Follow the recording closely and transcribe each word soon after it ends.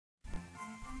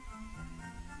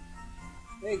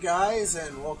Hey guys,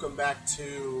 and welcome back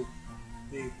to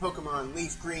the Pokemon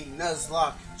Leaf Green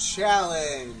Nuzlocke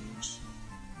Challenge.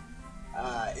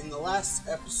 In the last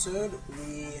episode,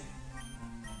 we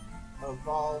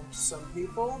evolved some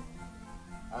people.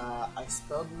 I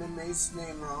spelled Minmay's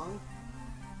name wrong,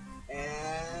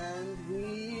 and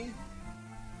we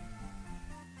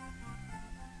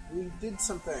did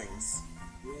some things.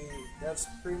 That's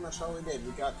pretty much all we did.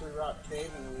 We got through Rock Cave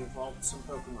and we evolved some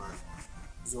Pokemon.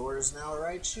 Zor is now a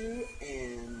Raichu,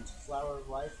 and Flower of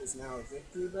Life is now a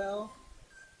Victory Bell.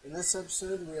 In this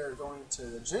episode, we are going to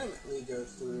legitimately go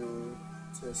through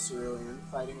to Cerulean,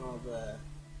 fighting all the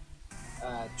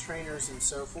trainers and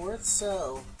so forth.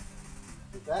 So,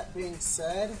 with that being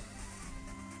said,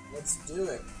 let's do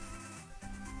it.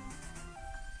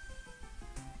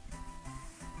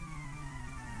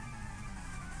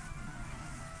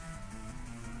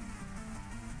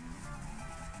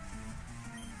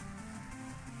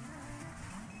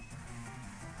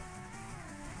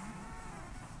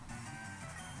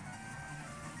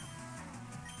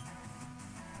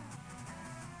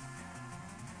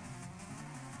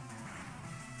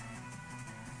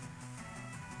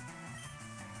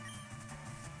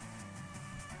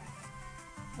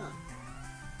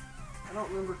 I don't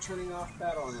remember turning off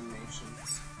battle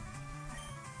animations.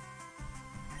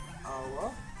 Oh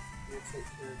well, we'll take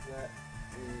care of that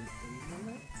in a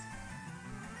minute.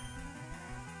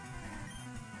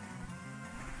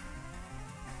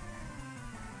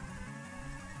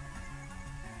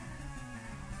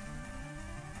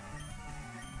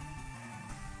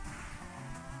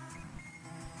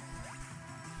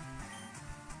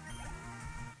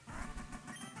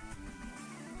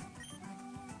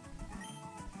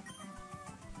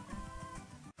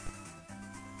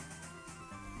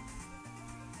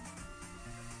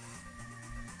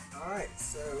 Alright,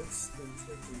 so it's been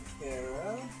taken care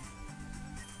of.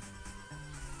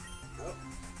 Oh.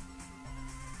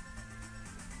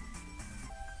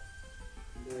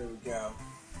 There we go.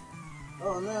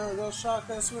 Oh no, they'll shock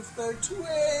us with their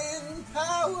twin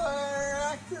power!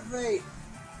 Activate!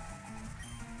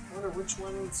 I wonder which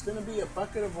one it's gonna be. A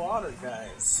bucket of water,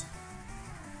 guys.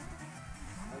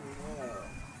 I don't know.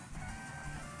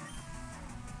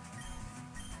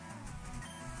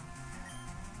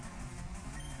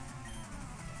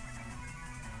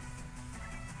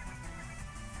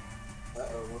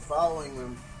 Uh-oh, we're following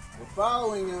them. We're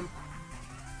following them.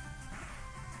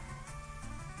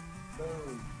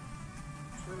 Boom.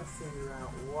 I'm trying to figure out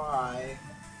why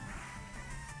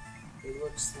it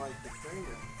looks like the frame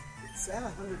rate. It's at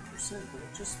 100%, but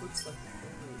it just looks like the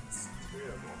frame rate's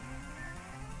terrible.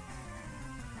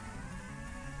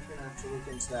 I'm gonna have to look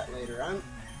into that later.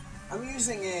 I'm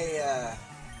using a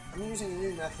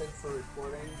new method for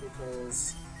recording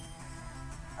because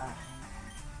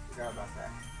forgot about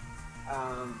that.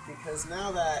 Because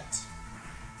now that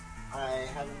I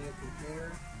have a new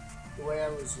computer, the way I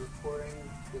was recording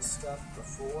this stuff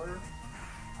before,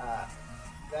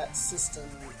 that system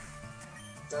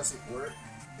doesn't work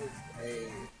with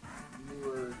a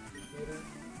newer computer.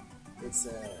 It's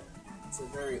a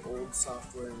very old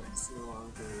software and it's no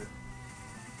longer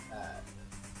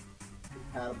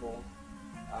compatible.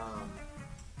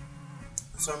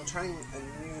 So I'm trying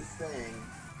a new thing,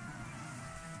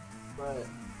 but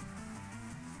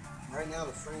right now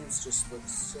the frames just look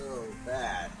so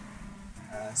bad,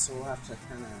 so we'll have to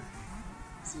kind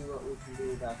of see what we can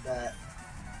do about that.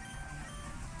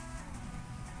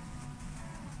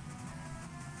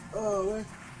 Oh,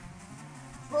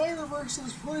 fire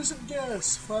versus poison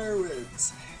gas, fire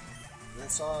wins.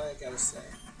 That's all I gotta say.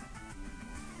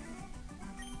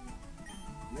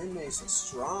 Minmay's a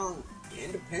strong,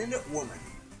 independent woman.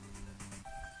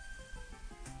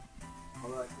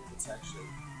 Although I think it's actually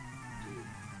dude.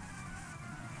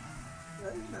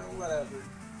 Well, you know, whatever.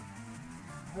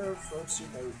 Her floats your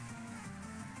boat.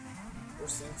 Or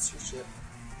sinks your ship.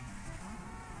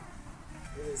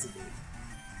 It is a dude.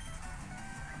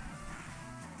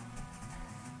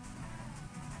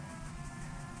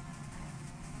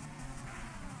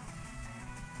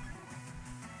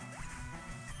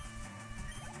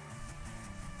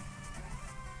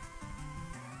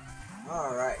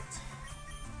 Alright.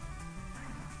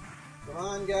 Come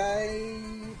on, guy.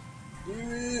 Do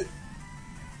it.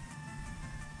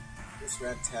 This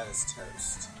red tat is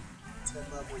toast. 10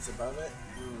 levels above it?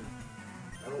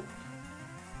 Nope.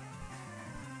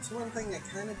 It's one thing I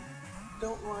kind of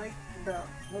don't like about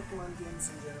Pokemon games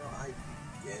in general. I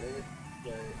get it,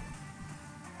 but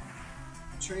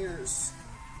trainers,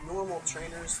 normal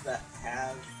trainers that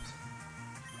have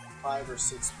 5 or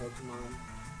 6 Pokemon,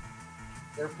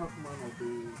 their Pokemon will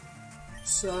be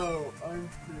so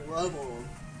unleveled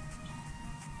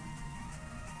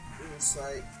it's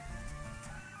like,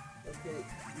 okay,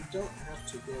 you don't have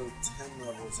to go 10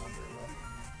 levels under level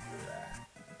for that.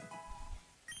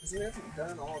 Because we haven't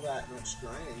done all that much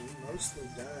grinding.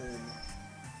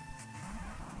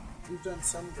 We've done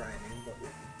some grinding, but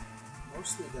we've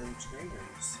mostly done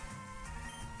trainers.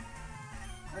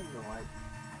 I have no idea.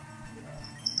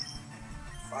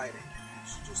 Fighting. I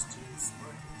should just use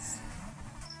monkeys.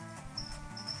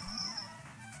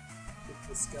 Get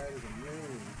this guy to the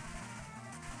moon.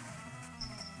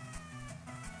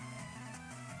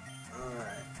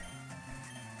 Alright.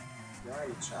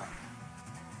 Karate chop.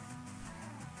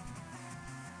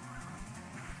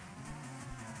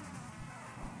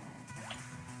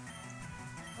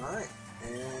 Alright,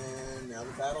 and now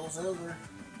the battle's over.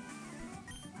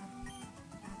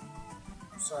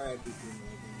 Sorry I beat you,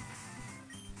 Megan.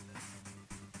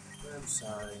 I'm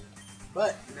sorry.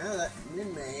 But now that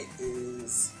Minmay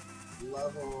is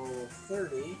level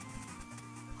 30,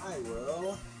 I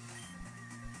will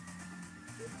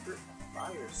give her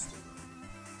Firestone.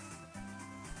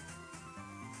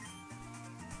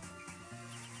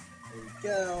 There we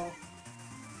go.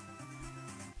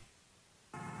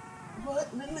 What?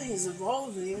 Minmay is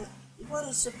evolving? What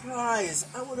a surprise!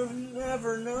 I would have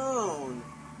never known!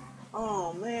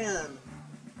 Oh man,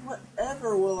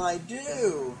 whatever will I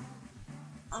do?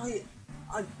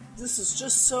 This is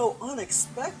just so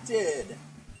unexpected.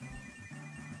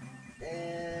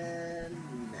 And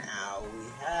now we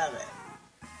have it.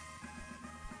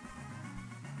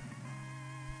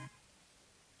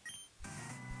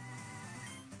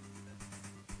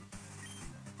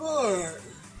 Alright.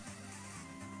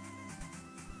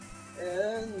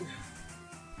 And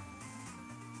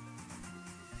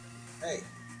hey,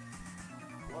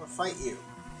 I want to fight you.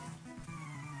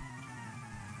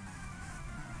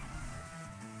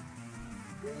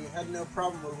 You had no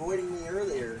problem avoiding me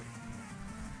earlier.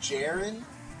 Jaren?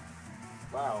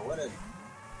 Wow, what a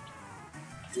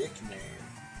dick name.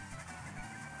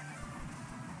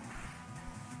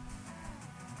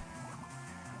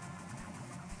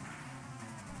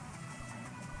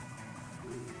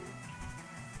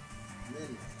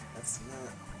 Min, that's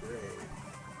not great.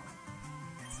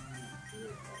 That's not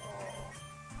good at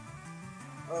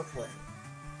all. Okay.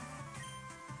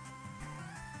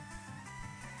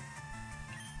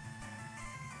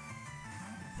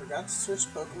 Forgot to switch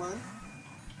Pokemon,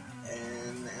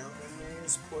 and now Minmay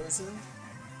is poisoned.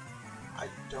 I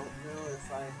don't know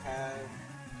if I have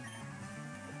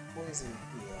a poison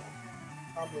heal.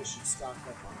 Probably should stock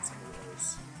up on some of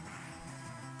those.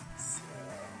 So,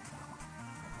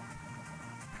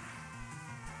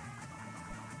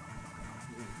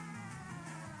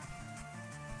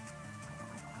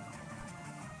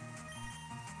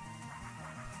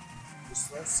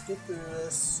 just let's get through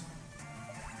this.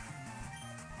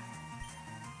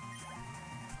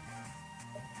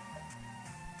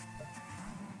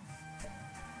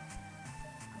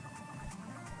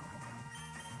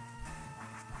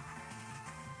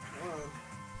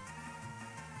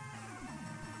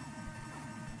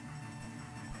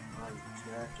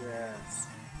 Jackass.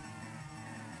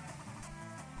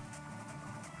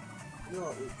 You know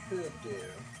what we could do?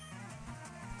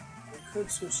 We could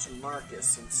switch to Marcus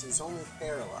since he's only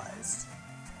paralyzed.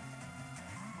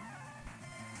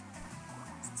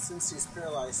 Since he's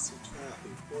paralyzed, he cannot be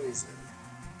poisoned.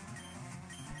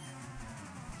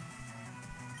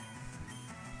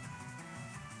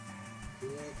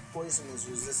 Poison is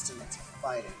resistant to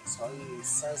fighting, so I'll use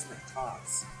Seismic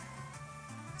Toss.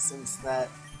 Since that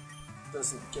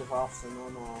doesn't give off the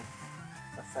normal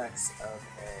effects of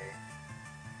a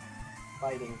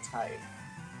fighting type.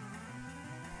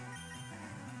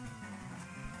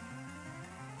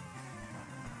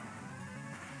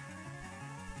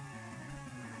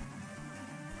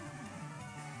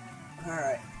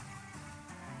 Alright.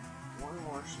 One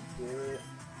more should do it.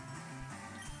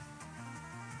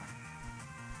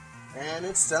 And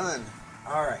it's done.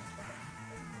 Alright.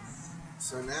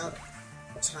 So now,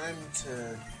 time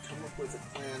to come up with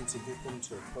a plan to get them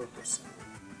to a focus center.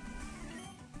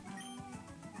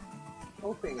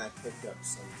 Hoping I pick up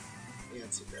some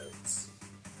antidotes,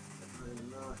 but I'm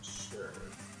not sure.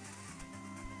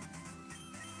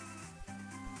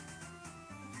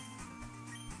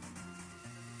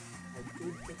 I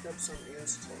did pick up some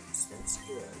antidotes, that's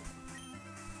good.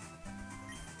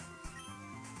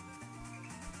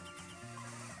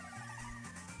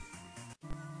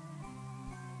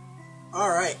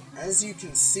 Alright, as you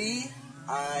can see,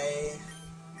 I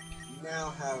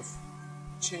now have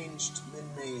changed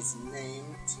Minmay's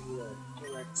name to the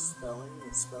correct spelling,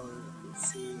 the spelling that you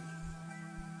see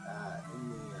in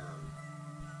the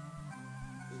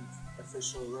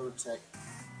official Robotech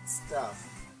stuff.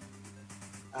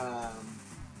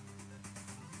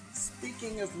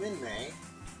 Speaking of Min-May,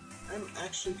 I'm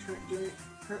actually currently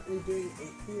doing a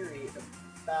theory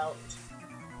about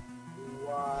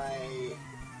why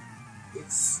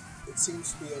it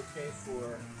seems to be okay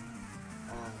for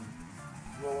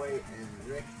Roy and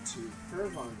Rick to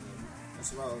curve on them,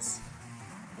 as well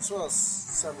as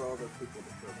several other people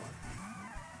to curve on,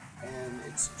 and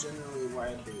it's generally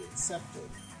widely accepted.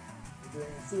 I'm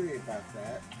doing a theory about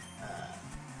that,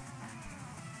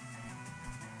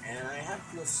 and I have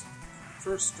this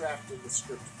first draft of the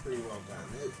script pretty well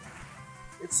done.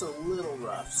 It's a little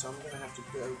rough, so I'm going to have to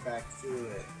go back through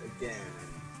it again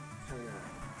and kind of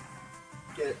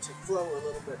get it to flow a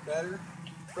little bit better.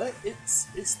 But it's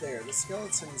there. The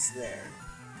skeleton's there.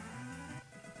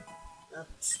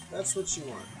 That's what you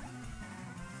want.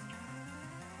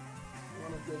 You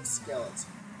want a good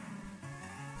skeleton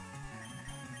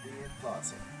in your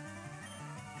closet.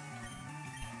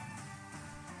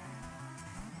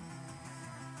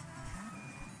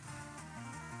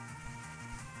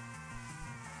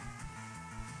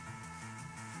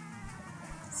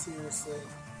 Seriously?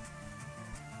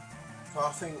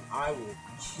 Coughing, I will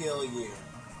kill you.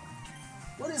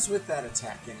 What is with that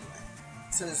attack anyway?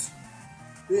 It says,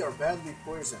 they are badly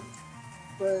poisoned.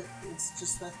 But it's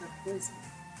just that they're poisoned.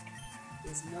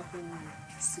 There's nothing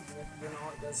significant.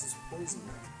 All it does is poison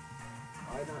them.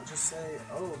 Why not just say,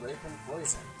 oh, they've been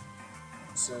poisoned?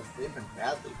 So if they've been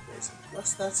badly poisoned,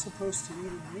 what's that supposed to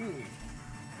even mean?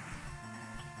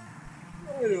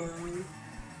 I don't know.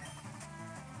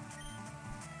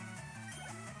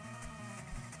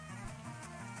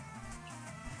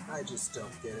 I just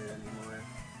don't get it anymore.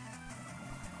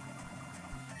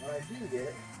 What I do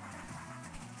get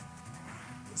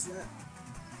is that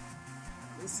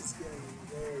this is getting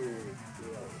very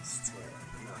close to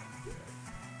not good.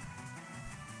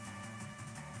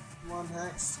 Come on,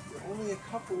 Max, you're only a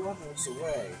couple levels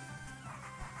away.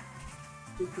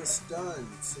 Get this done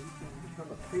so you can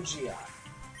become a Pidgeot.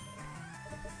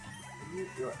 Meet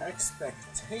your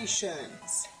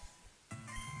expectations.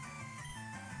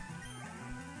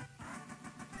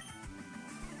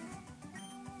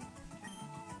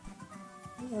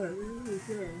 Alright, here we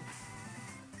go.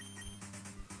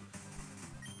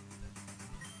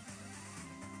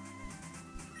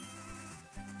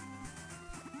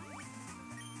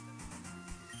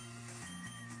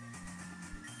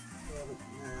 Well,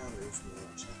 now there's no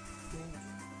much, I think. I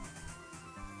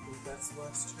think that's the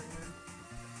last turn.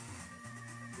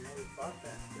 We already fought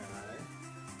that guy.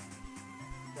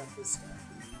 Got this guy.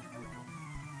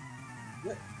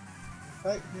 Yep.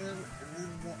 Fight him, and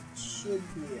then that should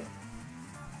be it.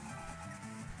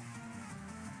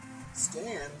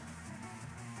 Stan?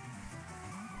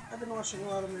 I've been watching a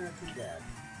lot of American Dad.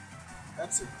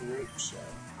 That's a great show.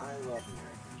 I love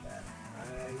American Dad. I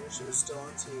wish it was still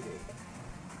on TV.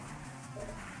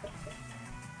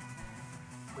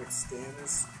 But Stan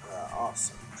is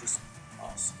awesome. Just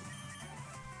awesome.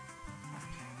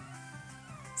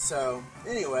 So,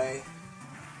 anyway,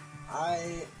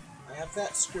 I have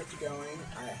that script going.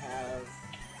 I have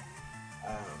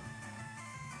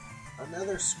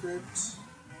another script.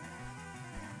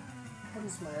 What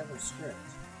is my other script?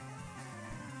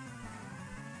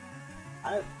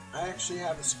 I actually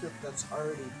have a script that's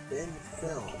already been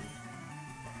filmed.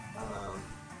 Can't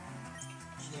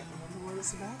remember what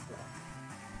it's about though.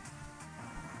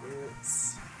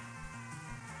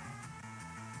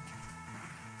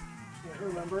 Can't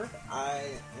remember.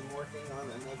 I am working on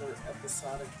another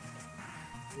episodic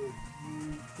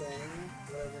review thing,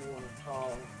 whatever you want to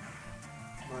call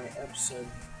my episode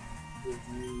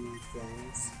review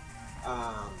things.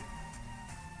 I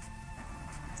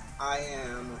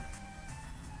am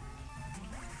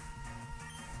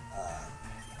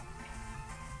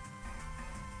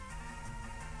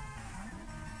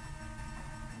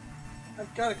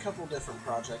I've got a couple different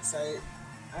projects. I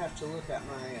have to look at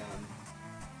my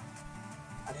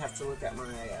I'd have to look at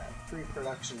my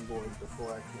pre-production board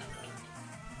before I can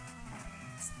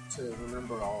to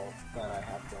remember all that I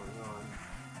have going on.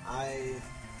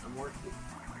 I'm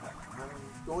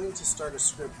going to start a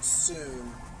script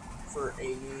soon for a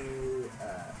new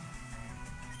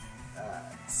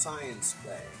science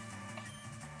play.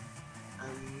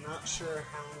 I'm not sure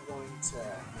how I'm going to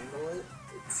handle it.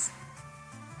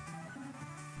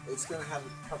 It's going to have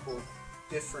a couple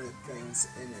different things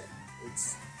in it.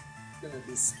 It's going to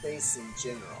be space in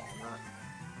general,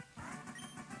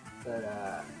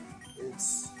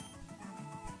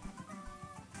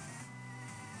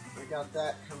 I got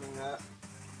that coming up.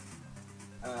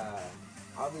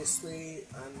 Obviously,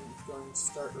 I'm going to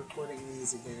start recording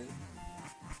these again,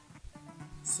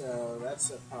 so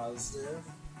that's a positive.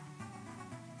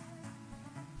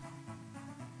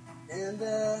 And,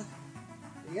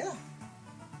 yeah.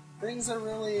 Things are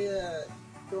really,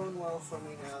 going well for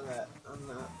me now that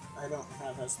I don't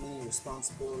have as many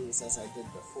responsibilities as I did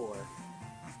before.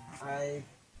 I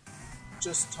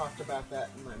just talked about that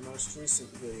in my most recent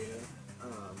video.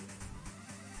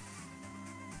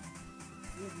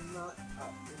 We have not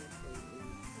caught anything in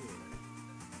here.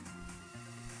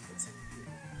 What's in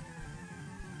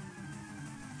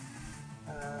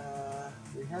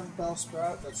here? We have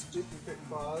Bellsprout, that's duplicate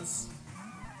claws.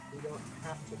 We don't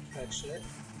have to catch it.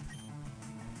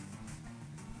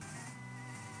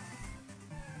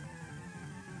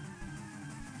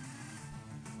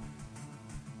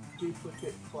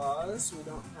 Duplicate claws, we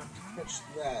don't have to catch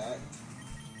that.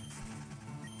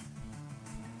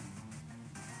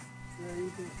 Is there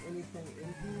anything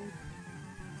in here?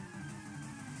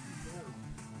 No.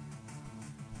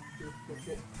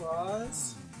 Duplicate claws.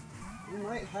 We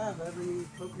might have every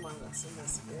Pokemon that's in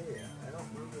this area. I don't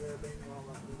remember there being all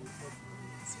that many Pokemon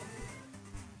in this area.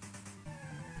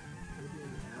 Maybe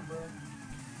an Abra?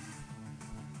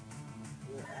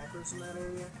 Are there Abras in that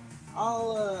area?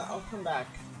 I'll come back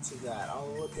to that.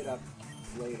 I'll look it up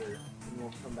later and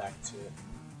we'll come back to it.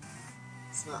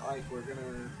 It's not like we're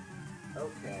gonna...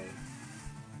 Okay.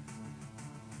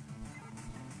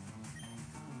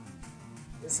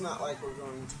 It's not like we're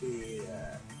going to be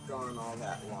gone all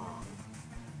that long.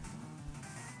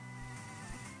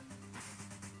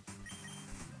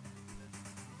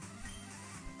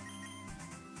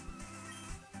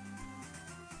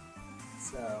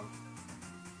 So...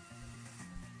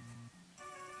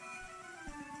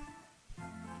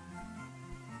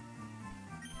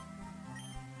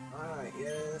 Alright,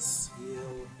 yes,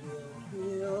 heal.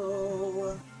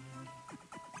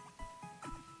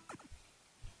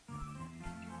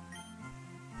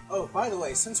 Oh, by the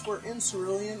way, since we're in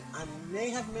Cerulean, I may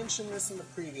have mentioned this in the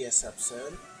previous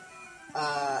episode.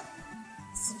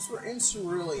 Since we're in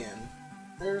Cerulean,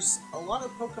 there's a lot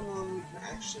of Pokemon we can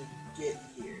actually get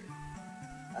here.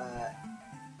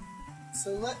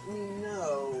 So let me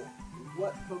know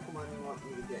what Pokemon you want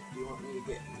me to get. Do you want me to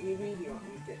get an Eevee? Do you want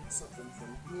me to get something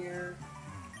from here?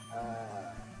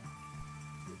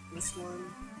 This one?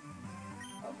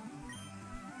 Oh.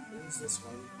 What is this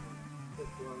one? Click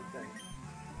the wrong thing.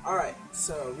 Alright,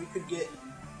 so we could get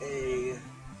a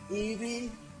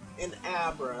Eevee, an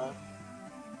Abra,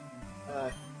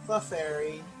 a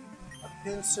Clefairy, a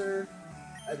Pinsir,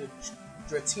 a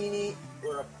Dratini,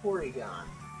 or a Porygon.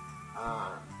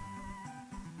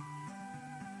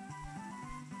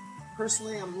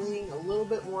 Personally, I'm leaning a little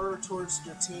bit more towards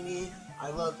Dratini. I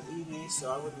love Eevee,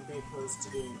 so I wouldn't be opposed to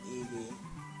getting Eevee.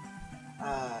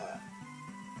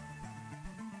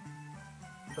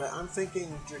 But I'm thinking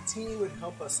Dratini would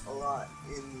help us a lot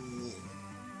in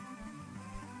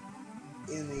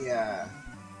the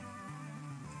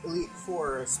Elite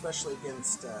Four, especially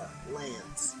against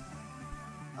Lance.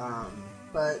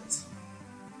 But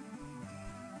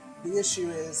the issue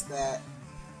is that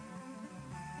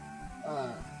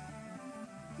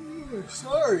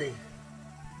sorry.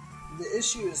 The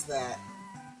issue is that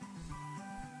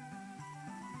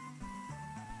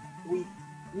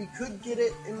we could get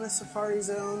it in the Safari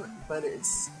Zone, but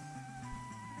it's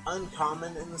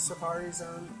uncommon in the Safari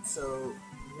Zone, so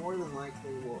more than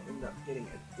likely we'll end up getting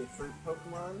a different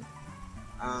Pokemon.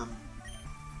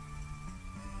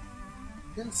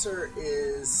 Pinsir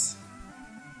is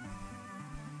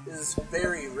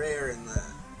very rare in the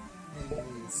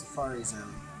Safari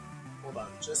Zone. Hold on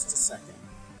just a second.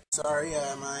 Sorry,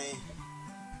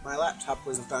 my laptop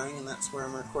was dying, and that's where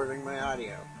I'm recording my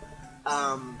audio.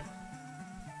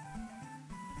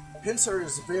 Pinsir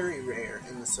is very rare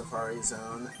in the Safari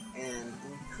Zone, and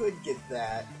we could get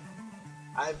that.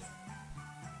 I've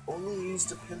only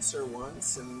used a Pinsir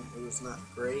once, and it was not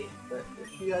great, but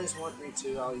if you guys want me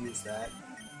to, I'll use that.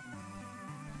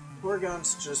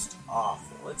 Porygon's just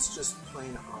awful. It's just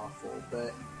plain awful,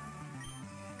 but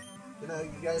you know,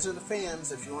 you guys are the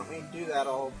fans. If you want me to do that,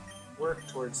 I'll work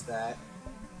towards that.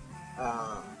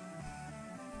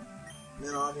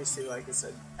 Then obviously, like I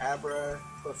said, Abra,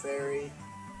 Clefairy,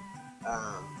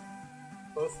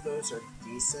 both of those are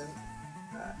decent.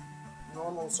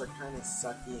 Normals are kind of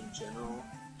sucky in general,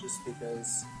 just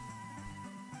because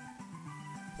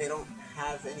they don't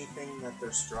have anything that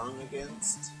they're strong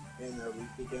against, and they're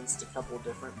weak against a couple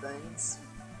different things.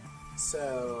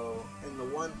 So, and the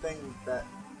one thing that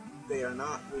they are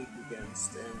not weak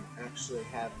against and actually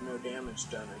have no damage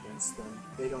done against them,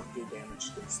 they don't do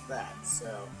damage against that.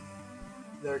 So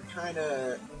they're kind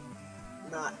of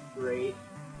not great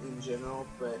in general,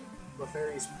 but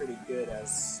Clefairy's pretty good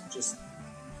as just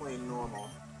plain normal.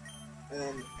 And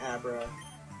then Abra,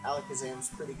 Alakazam's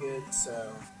pretty good,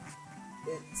 so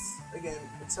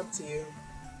it's up to you.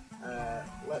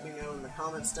 Let me know in the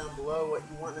comments down below what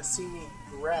you want to see me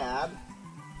grab.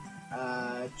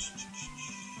 How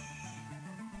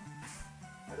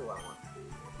do I want to do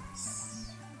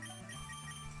this?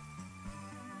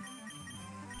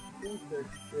 I think they're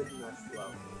good enough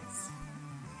levels.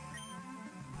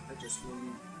 I just want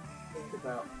to think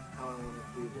about how I want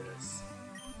to do this.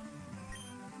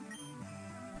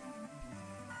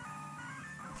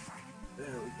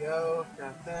 There we go,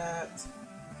 got that.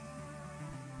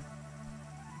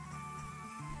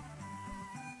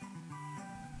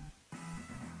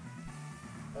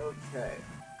 Okay.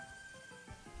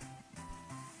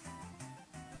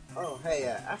 Oh, hey,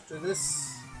 after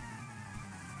this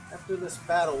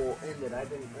battle ended, I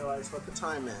didn't realize what the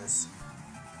time is.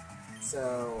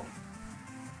 So,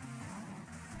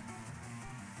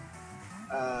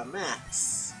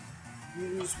 Max,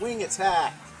 use wing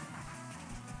attack.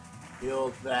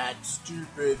 Build that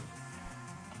stupid.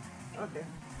 Okay.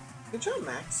 Good job,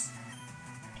 Max.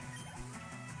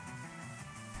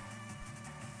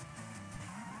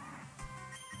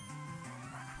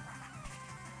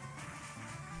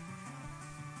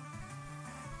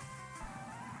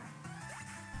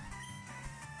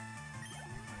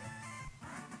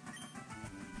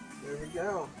 There we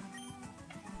go.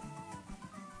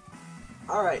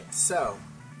 Alright, so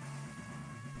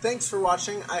thanks for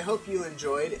watching. I hope you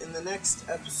enjoyed. In the next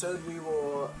episode, we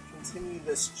will continue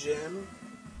this gym,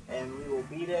 and we will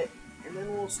beat it, and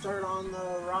then we'll start on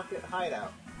the rocket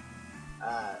hideout.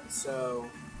 So,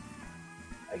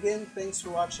 again, thanks for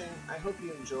watching. I hope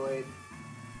you enjoyed.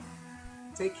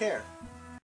 Take care.